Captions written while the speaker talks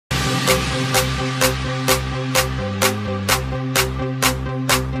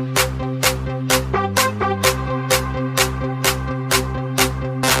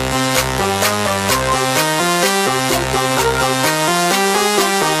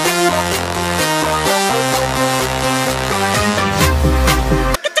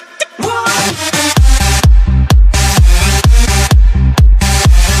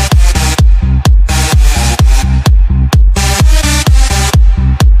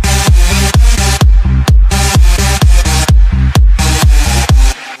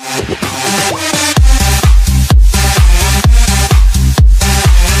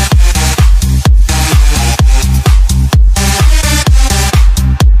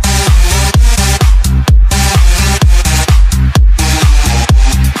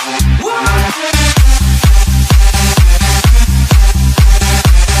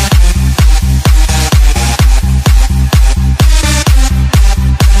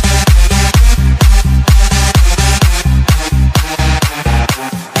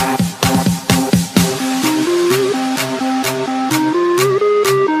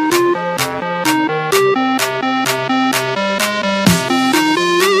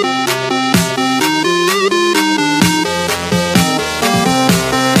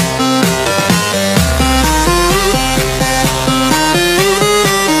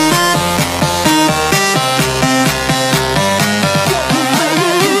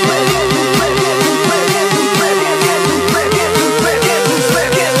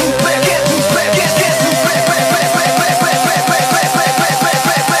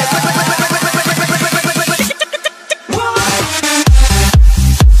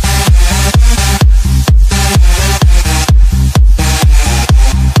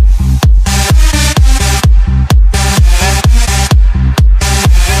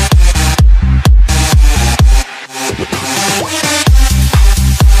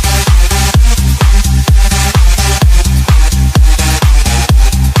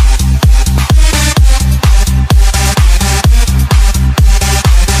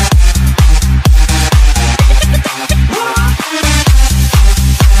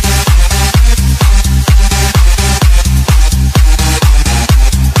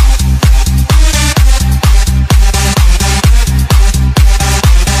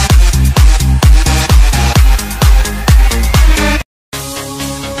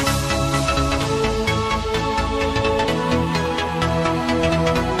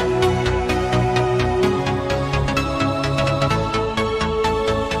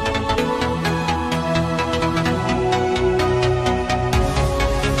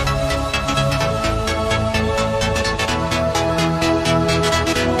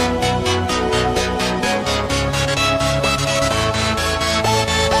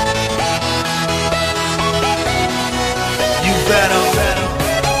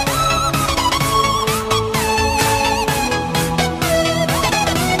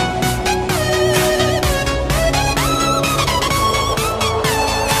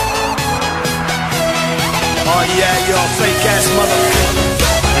y'all fake ass motherfuckers.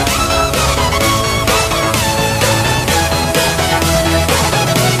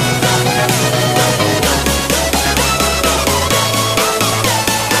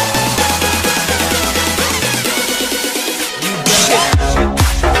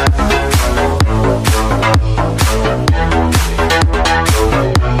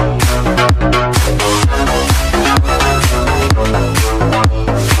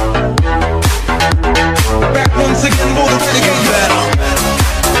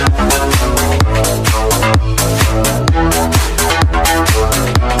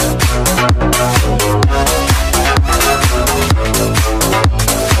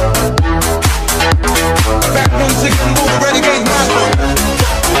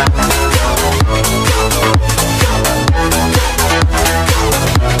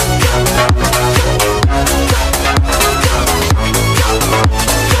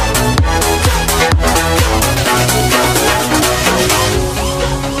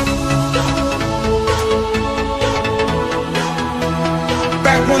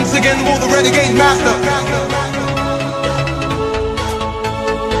 Once again, will the renegade master.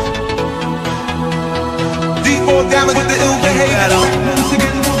 D4 damage with the ill behavior. Once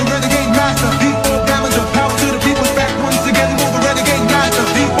again, will the renegade master. D4 damage of power to the people's back. Once again, will the renegade master.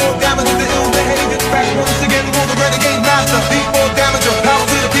 D4 damage with the ill behavior. Back once again, will the renegade master. D4 damage of power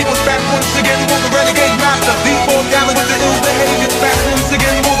to the people's back. Once again, will the renegade master. D4 damage with the ill behavior. Back once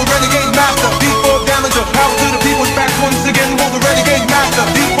again, will the renegade master. D4 damage of power to the people's back. Once again, will the renegade master.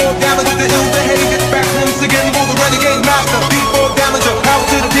 D4 damage with the ill behavior. Back once again, will the renegade master. D4 damage of power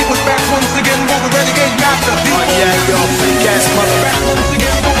to the people's back. Once again, will the renegade master. Yeah, y'all fake ass motherfuckers.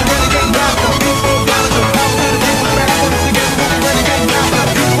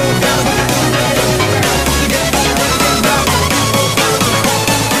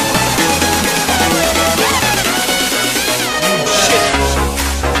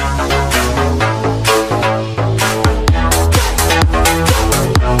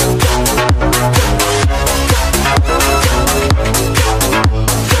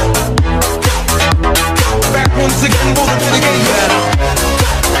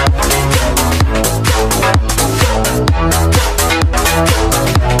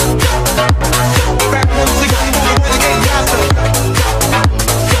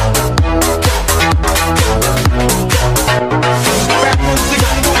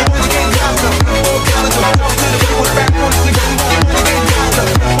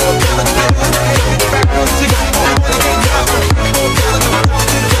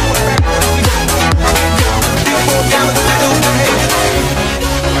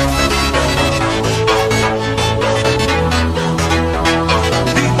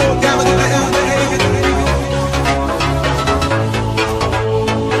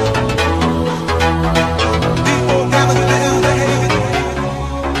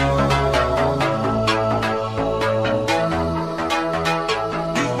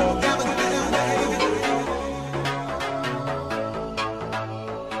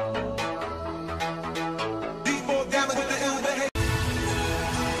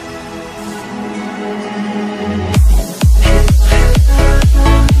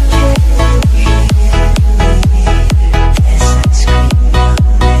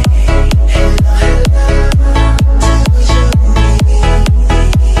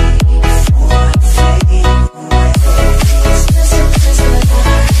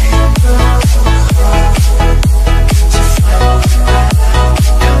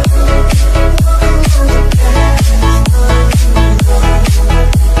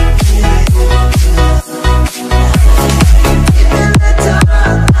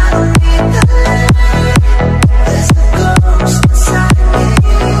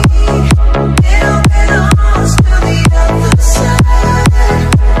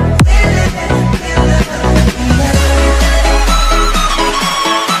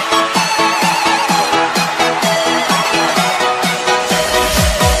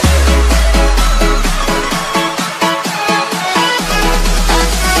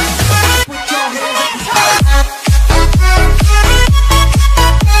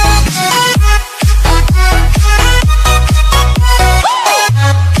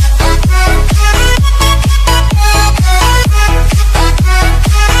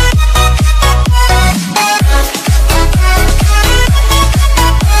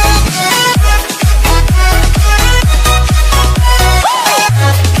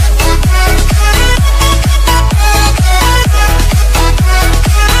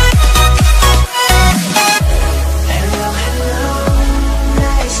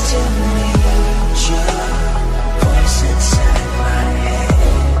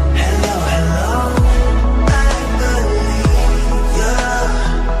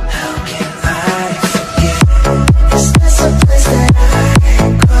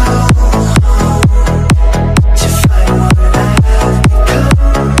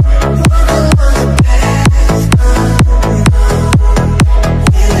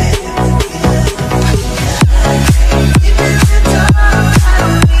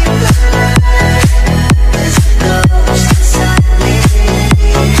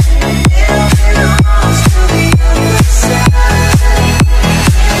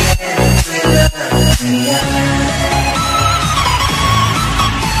 Done.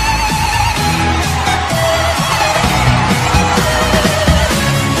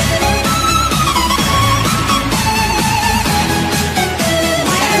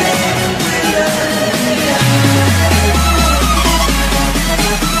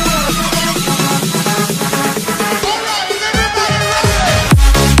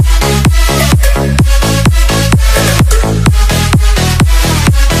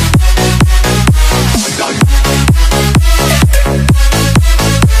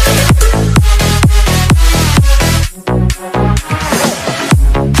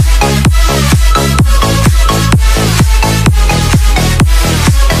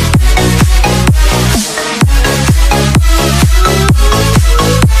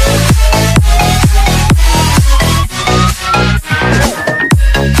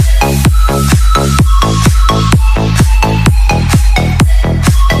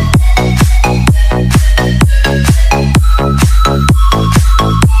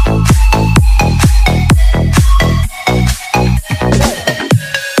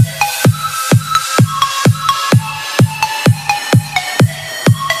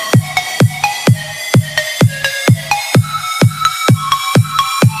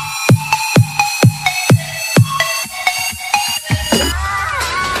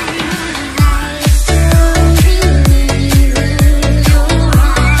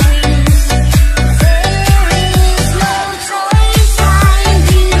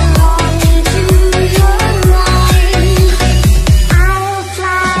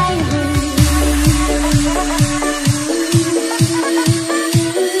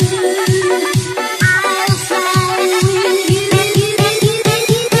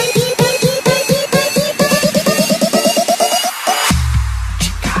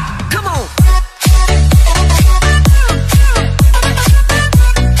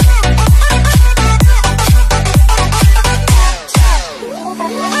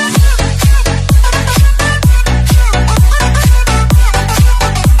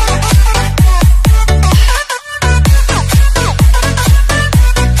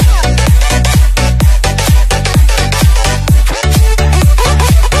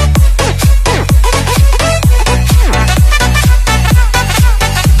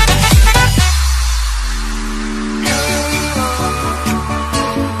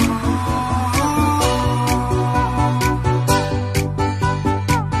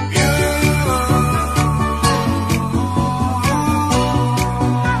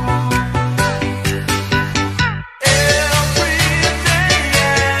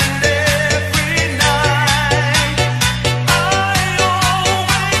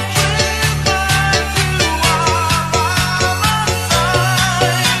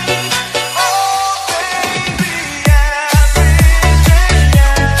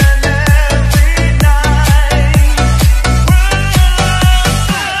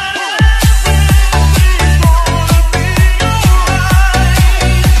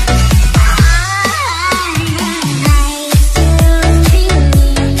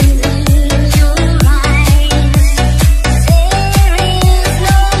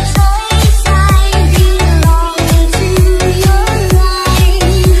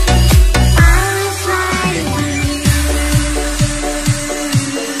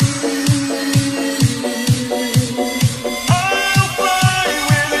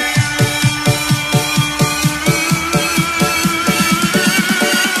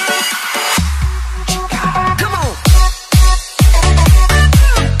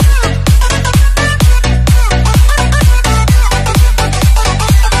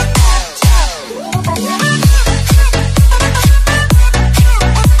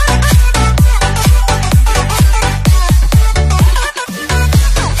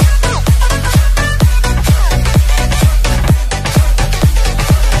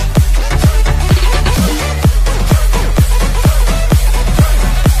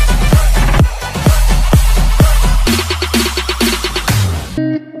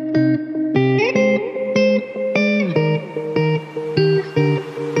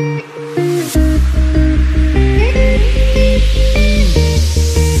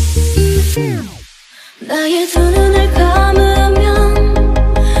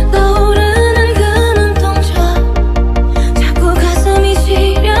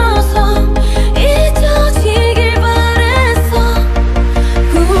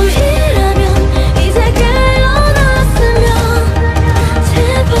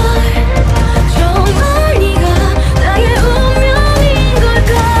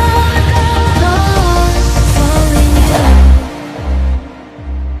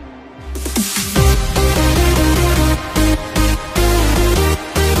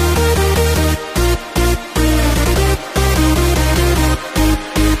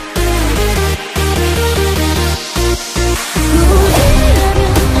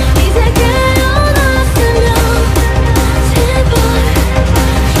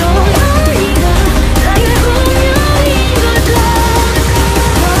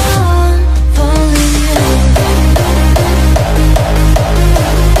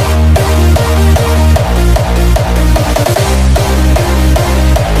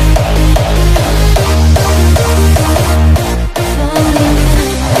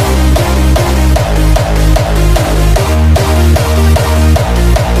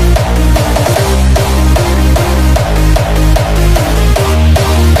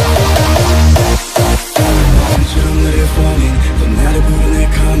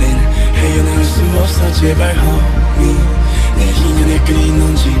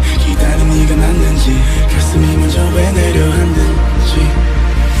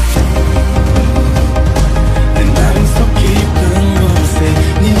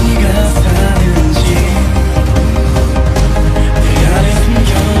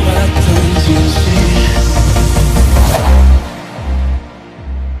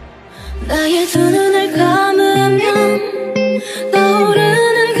 나의 두 눈을 감으면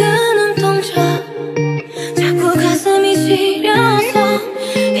떠오르는 그 눈동자 자꾸 가슴이 시려서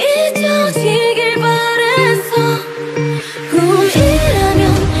잊혀지길 바랬어. 꿈이라면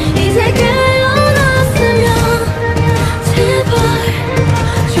이제 깨어났으면 제발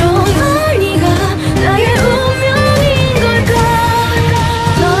정말 네가 나의 운명인 걸까.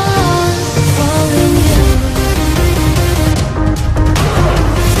 Don't fall in you.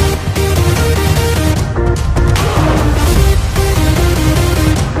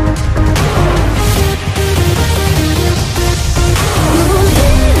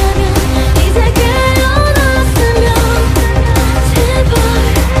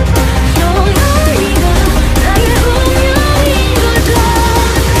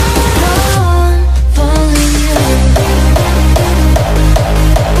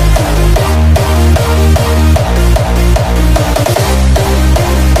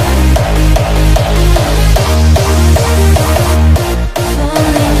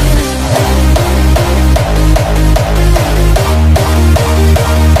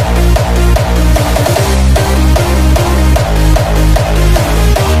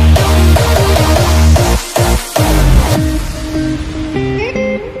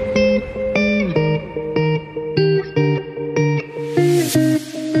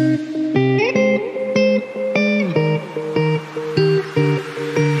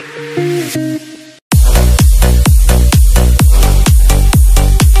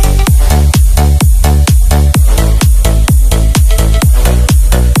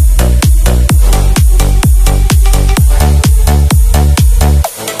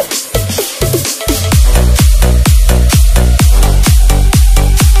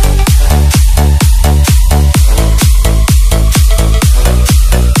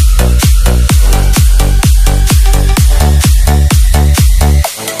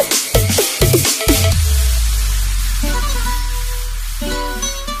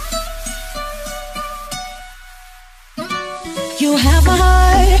 You have my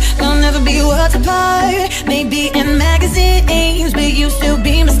heart, there'll never be worlds apart. Maybe in magazines, but you still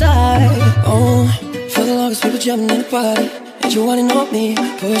be my star. Oh, for the longest people jumping in the party, and you wanting on me,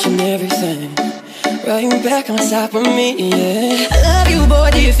 pushing everything. Right back on top of me, yeah. I love you,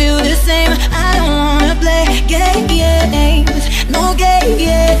 boy, do you feel the same? I don't wanna play games, no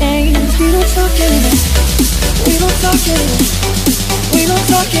games. We don't talk anymore, we don't talk anymore, we don't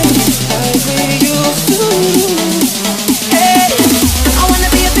talk anymore like we used to. Hey, I wanna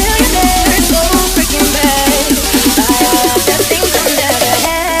be a billionaire, so freaking bad. Buy all the things I've never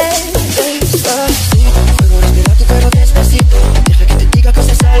had. Despacito, puedo respirarte pero despacito. Deja que te diga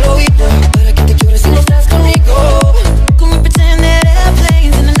cosas al oído, para que te llores si no estás conmigo. Can we pretend that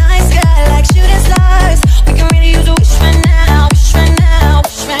airplanes in the night sky like shooting stars? We can really use a wish right now, wish right now,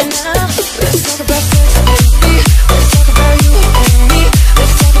 wish right now. Let's talk about sex and me. Let's talk about you and me.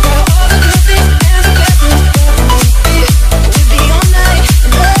 Let's talk about all the good things and the bad things that we might be. We'll be all night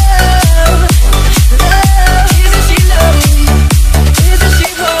in love, love. Isn't she lovely? Isn't she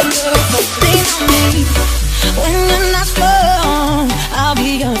wonderful? Lean on me when you're not strong. I'll be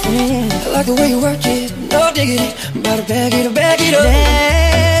your friend. I like the way you work it, no diggity. I'm about to bag it up,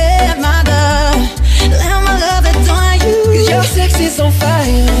 Let my love adorn you. 'Cause your sex is on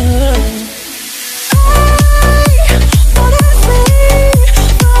fire.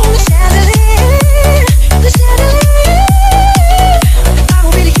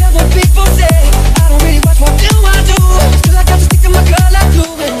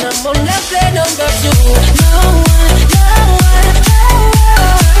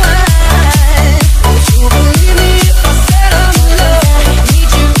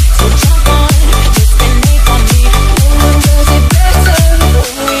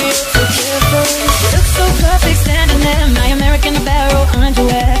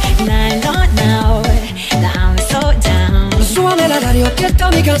 Suona la radio, que esta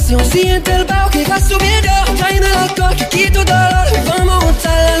mi canción. Siente el bajo que va subiendo.